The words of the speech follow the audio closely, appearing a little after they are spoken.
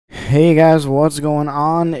Hey guys, what's going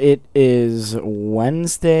on? It is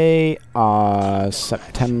Wednesday,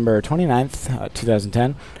 September 29th,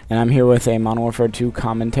 2010, and I'm here with a Modern Warfare 2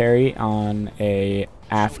 commentary on a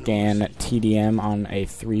Afghan TDM on a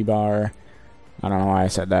 3-bar. I don't know why I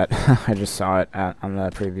said that. I just saw it on the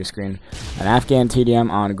preview screen. An Afghan TDM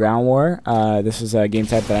on Ground War. This is a game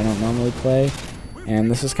type that I don't normally play, and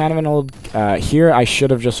this is kind of an old. Here I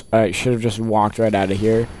should have just walked right out of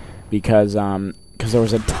here because there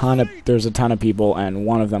was a ton of people, and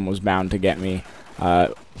one of them was bound to get me.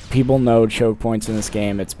 People know choke points in this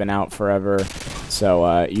game. It's been out forever,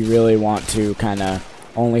 so you really want to kind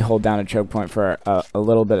of only hold down a choke point for a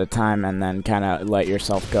little bit of time, and then kind of let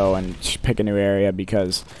yourself go and pick a new area,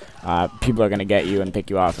 because people are going to get you and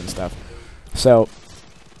pick you off and stuff. So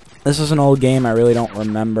this is an old game. I really don't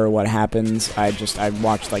remember what happens. I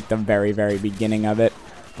watched like the very beginning of it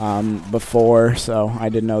before, so I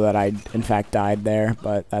didn't know that I in fact died there,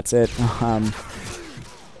 but that's it.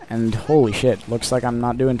 And holy shit, looks like I'm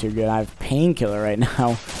not doing too good. I have painkiller right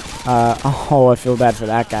now. Oh, I feel bad for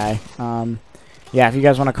that guy. Yeah, if you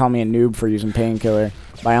guys want to call me a noob for using painkiller,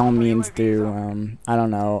 by all means do. I don't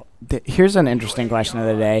know. Here's an interesting question of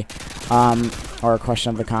the day, or a question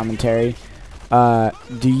of the commentary.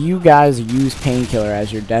 Do you guys use painkiller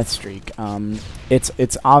as your death streak?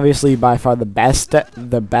 It's obviously by far the best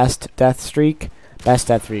death streak. Best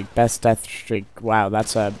death streak. Wow,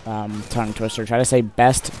 that's a tongue twister. Try to say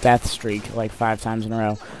best death streak like 5 times in a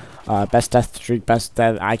row. Best death streak.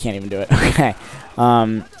 I can't even do it. Okay.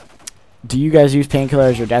 Do you guys use painkiller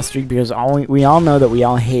as your death streak? Because we all know that we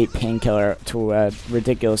all hate painkiller to a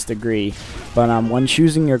ridiculous degree. But when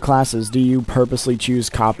choosing your classes, do you purposely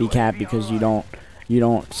choose copycat because you don't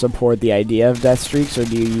support the idea of death streaks, or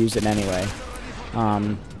do you use it anyway?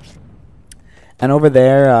 And over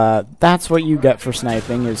there, that's what you get for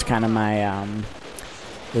sniping. Is kind of my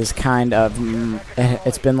it's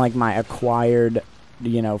been like my acquired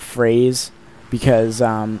phrase, because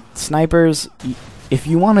snipers. If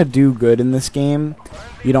you want to do good in this game,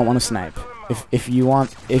 you don't want to snipe. If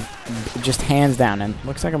just hands down, and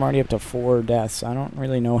looks like I'm already up to 4 deaths. I don't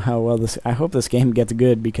really know how well this. I hope this game gets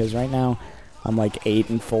good, because right now I'm like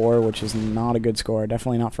 8-4, which is not a good score.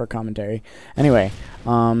 Definitely not for a commentary. Anyway,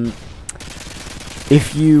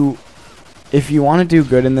 if you want to do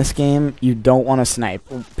good in this game, you don't want to snipe.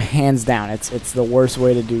 Hands down, it's the worst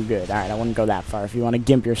way to do good. Alright, I wouldn't go that far. If you want to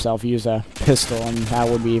gimp yourself, use a pistol, and that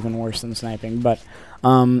would be even worse than sniping. But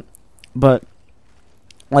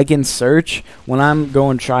like in Search, when I'm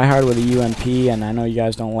going tryhard with a UMP, and I know you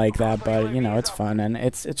guys don't like that, but it's fun, and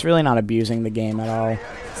it's really not abusing the game at all.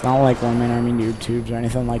 It's not like One Man Army YouTubes or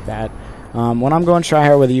anything like that. When I'm going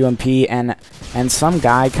tryhard with a UMP, and some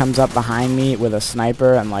guy comes up behind me with a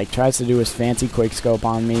sniper and like tries to do his fancy quickscope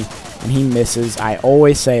on me, and he misses, I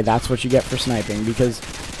always say that's what you get for sniping, because,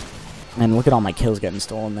 and look at all my kills getting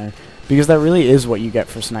stolen there, because that really is what you get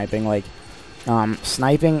for sniping. Like,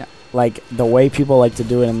 sniping, like the way people like to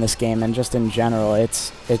do it in this game, and just in general,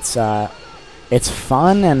 it's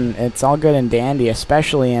fun, and it's all good and dandy,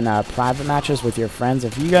 especially in private matches with your friends.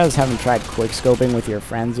 If you guys haven't tried quickscoping with your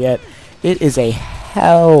friends yet, it is a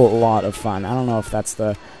hell lot of fun. I don't know if that's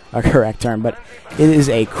the correct term, but it is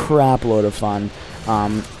a crap load of fun.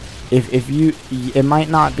 It might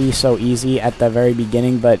not be so easy at the very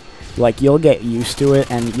beginning, but like you'll get used to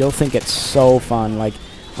it, and you'll think it's so fun. Like,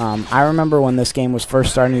 I remember when this game was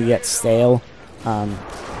first starting to get stale.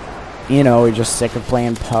 We're just sick of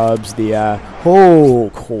playing pubs. The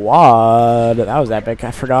quad, that was epic.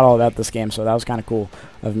 I forgot all about this game, so that was kind of cool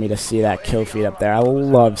of me to see that kill feed up there. I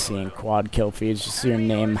love seeing quad kill feeds, just see your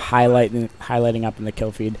name highlighting up in the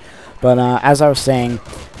kill feed. But as I was saying,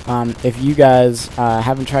 if you guys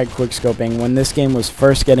haven't tried quickscoping, when this game was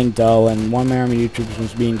first getting dull, and One Man Army YouTubers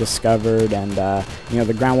was being discovered, and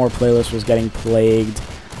the Ground War playlist was getting plagued,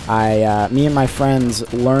 me and my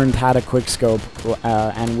friends learned how to quickscope,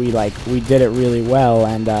 and we did it really well,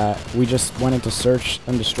 and we just went into search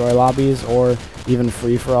and destroy lobbies, or even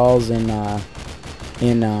free-for-alls in a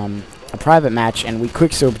private match, and we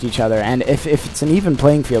quickscoped each other. And if it's an even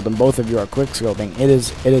playing field and both of you are quickscoping, it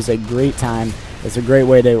is a great time. It's a great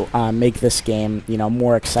way to make this game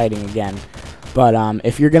more exciting again. But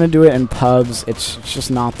if you're going to do it in pubs, it's just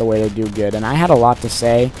not the way to do good. And I had a lot to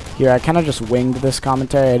say here. I kind of just winged this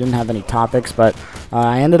commentary. I didn't have any topics, but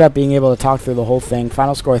I ended up being able to talk through the whole thing.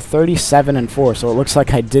 Final score 37-4, so it looks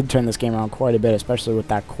like I did turn this game around quite a bit, especially with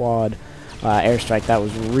that quad airstrike. That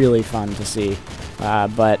was really fun to see.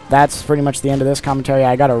 But that's pretty much the end of this commentary.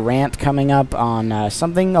 I got a rant coming up on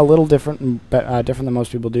something a little different than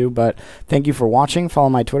most people do. But thank you for watching. Follow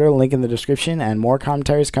my Twitter, link in the description, and more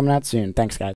commentaries coming out soon. Thanks, guys.